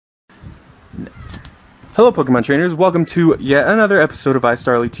Hello Pokemon trainers, welcome to yet another episode of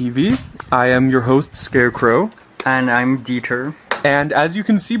iStarly TV. I am your host, Scarecrow. And I'm Dieter. And as you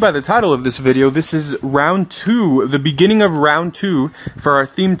can see by the title of this video, this is round 2, the beginning of round 2 for our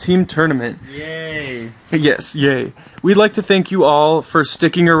Theme Team tournament. Yay! Yes, yay. We'd like to thank you all for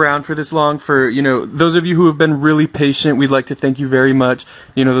sticking around for this long, for, those of you who have been really patient, we'd like to thank you very much.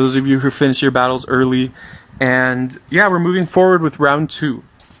 Those of you who finished your battles early. And yeah, we're moving forward with round 2.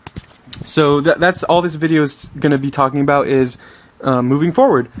 So that's all this video is going to be talking about, is moving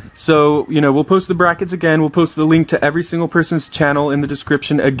forward. So, we'll post the brackets again. We'll post the link to every single person's channel in the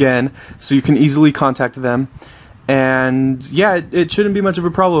description again, so you can easily contact them. And yeah, it shouldn't be much of a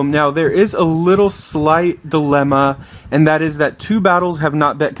problem. Now, there is a little slight dilemma, and that is that 2 battles have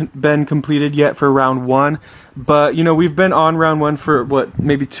not been completed yet for round 1. But, we've been on round 1 for,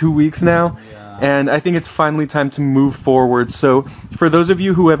 maybe 2 weeks now? And I think it's finally time to move forward. So for those of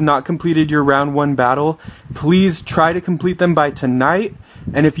you who have not completed your round 1 battle, please try to complete them by tonight.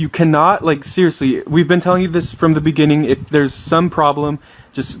 And if you cannot, seriously, we've been telling you this from the beginning, if there's some problem,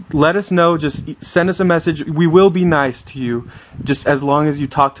 just let us know, just send us a message. We will be nice to you, just as long as you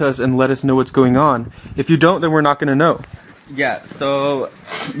talk to us and let us know what's going on. If you don't, then we're not going to know. Yeah, so,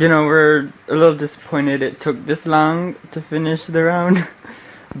 we're a little disappointed it took this long to finish the round.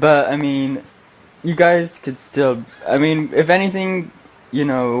 But, I mean, you guys could still, if anything,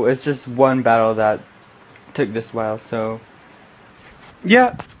 it's just one battle that took this while, so.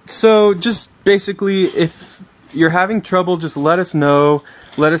 Yeah, so just basically, if you're having trouble, just let us know.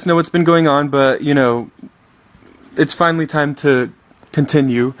 Let us know what's been going on, but, it's finally time to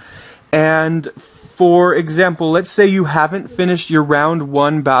continue. And, for example, let's say you haven't finished your round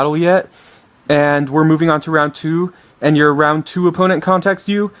 1 battle yet, and we're moving on to round 2, and your round 2 opponent contacts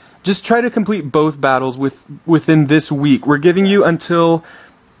you. Just try to complete both battles within this week. We're giving you until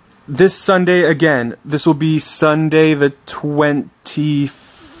this Sunday again. This will be Sunday the 20th,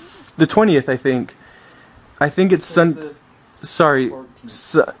 I think. I think it's sorry.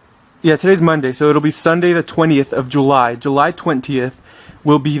 Yeah, today's Monday, so it'll be Sunday the 20th of July. July 20th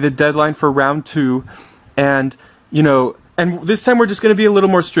will be the deadline for round 2. And, and this time we're just going to be a little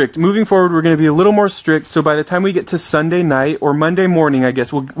more strict. Moving forward, we're going to be a little more strict, so by the time we get to Sunday night, or Monday morning, I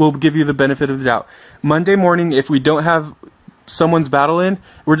guess, we'll give you the benefit of the doubt. Monday morning, if we don't have someone's battle in,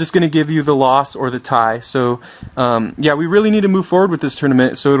 we're just going to give you the loss or the tie. So, yeah, we really need to move forward with this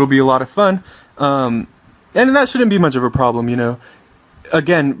tournament, so it'll be a lot of fun. And that shouldn't be much of a problem,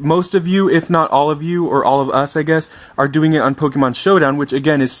 Again, most of you, if not all of you, or all of us, I guess, are doing it on Pokemon Showdown, which,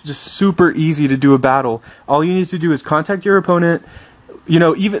 again, is just super easy to do a battle. All you need to do is contact your opponent,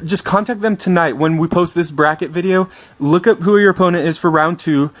 even just contact them tonight when we post this bracket video. Look up who your opponent is for round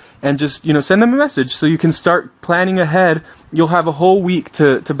 2, and just, send them a message so you can start planning ahead. You'll have a whole week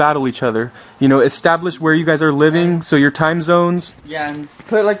to battle each other. Establish where you guys are living, so your time zones. Yeah, and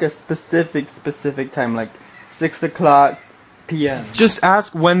put, a specific time, 6 o'clock. PM. Just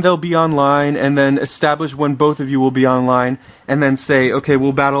ask when they'll be online, and then establish when both of you will be online, and then say, okay,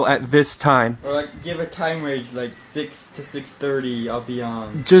 we'll battle at this time. Or give a time range, 6 to 6:30, I'll be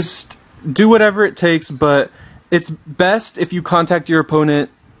on. Just do whatever it takes, but it's best if you contact your opponent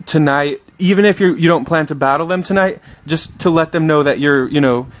tonight, even if you don't plan to battle them tonight, just to let them know that you're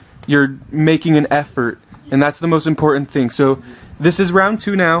making an effort, and that's the most important thing. So this is round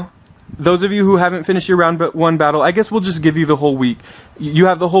 2 now. Those of you who haven't finished your round 1 battle, I guess we'll just give you the whole week. You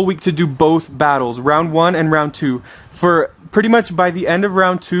have the whole week to do both battles, round 1 and round 2. For pretty much by the end of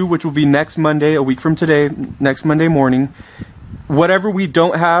round 2, which will be next Monday, a week from today, next Monday morning, whatever we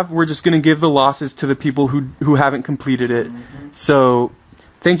don't have, we're just going to give the losses to the people who haven't completed it. So,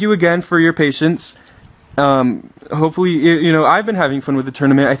 thank you again for your patience. Hopefully, I've been having fun with the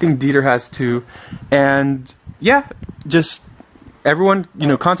tournament. I think Dieter has too. And, yeah, just everyone,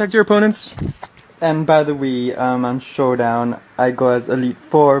 contact your opponents. And by the way, on Showdown, I go as Elite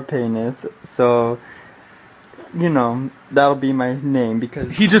 4 Paynith, so, that'll be my name,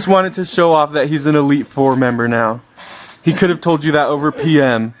 because he just wanted to show off that he's an Elite 4 member now. He could have told you that over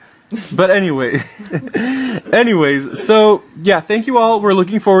PM. But anyway, anyways, so, yeah, thank you all. We're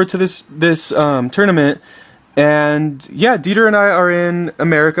looking forward to this tournament. And, yeah, Dieter and I are in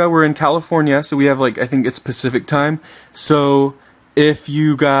America. We're in California, so we have, I think it's Pacific time. So if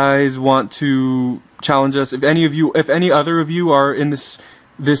you guys want to challenge us, if any other of you are in this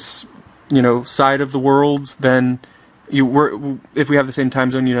side of the world, then if we have the same time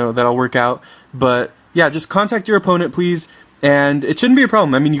zone, that'll work out. But yeah, just contact your opponent, please, and it shouldn't be a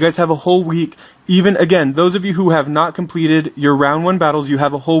problem. You guys have a whole week. Even again, those of you who have not completed your round 1 battles, you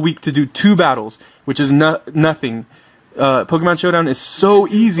have a whole week to do 2 battles, which is nothing. Pokemon Showdown is so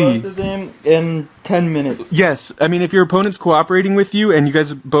easy. Both of them in 10 minutes. Yes, I mean, if your opponent's cooperating with you and you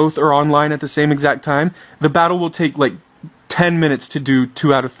guys both are online at the same exact time, the battle will take like 10 minutes to do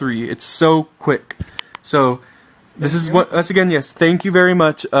 2 out of 3. It's so quick. So, this is what, once again, yes, thank you very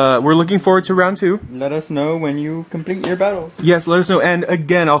much. We're looking forward to round 2. Let us know when you complete your battles. Yes, let us know. And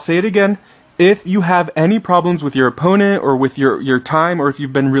again, I'll say it again. If you have any problems with your opponent or with your time, or if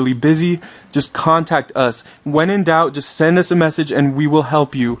you've been really busy, just contact us. When in doubt, just send us a message and we will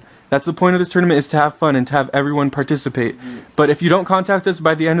help you. That's the point of this tournament, is to have fun and to have everyone participate. Yes. But if you don't contact us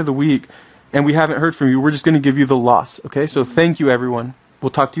by the end of the week and we haven't heard from you, we're just going to give you the loss. Okay? So thank you, everyone.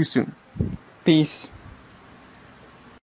 We'll talk to you soon. Peace.